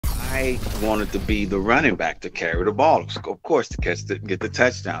I wanted to be the running back to carry the ball, of course, to get the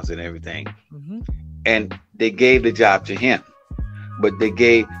touchdowns and everything. Mm-hmm. And they gave the job to him, but they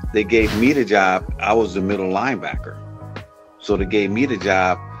gave me the job. I was the middle linebacker, so they gave me the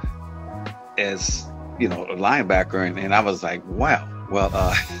job as a linebacker, and I was like, wow, well,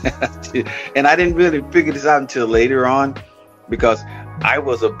 and I didn't really figure this out until later on, because I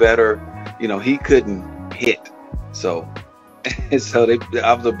was a better, he couldn't hit, so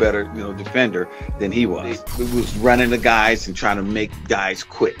I was a better, defender than he was. He was running the guys and trying to make guys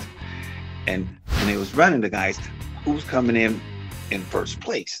quit, and when he was running the guys, who's coming in first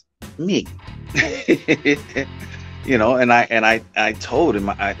place? Me. And I told him,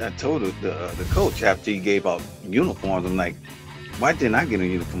 I told the coach after he gave out uniforms, I'm like, why didn't I get a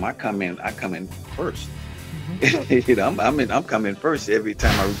uniform? I come in first. Mm-hmm. I'm coming first every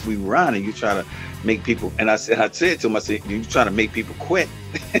time we run, and you try to make people. And I said to him, I said, you trying to make people quit.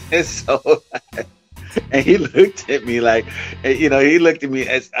 So, and he looked at me like, he looked at me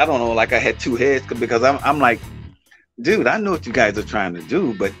as, I don't know, like I had two heads, because I'm like, dude, I know what you guys are trying to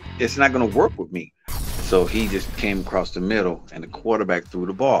do, but it's not going to work with me. So he just came across the middle, and the quarterback threw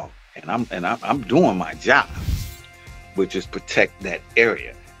the ball, and I'm doing my job, which is protect that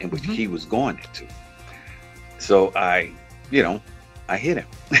area in which he was going into. So I hit him,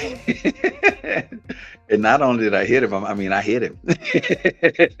 and not only did I hit him, I hit him,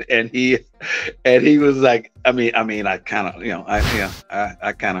 and he was like, I kind of,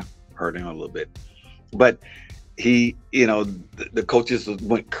 I kind of hurt him a little bit, but he, the coaches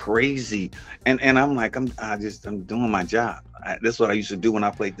went crazy, and I'm like, I'm doing my job. That's what I used to do when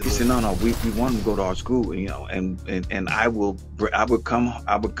I played. He said, no, we want him to go to our school, and I would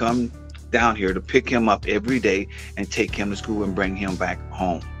come down here to pick him up every day and take him to school and bring him back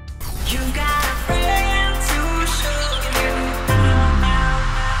home. You've got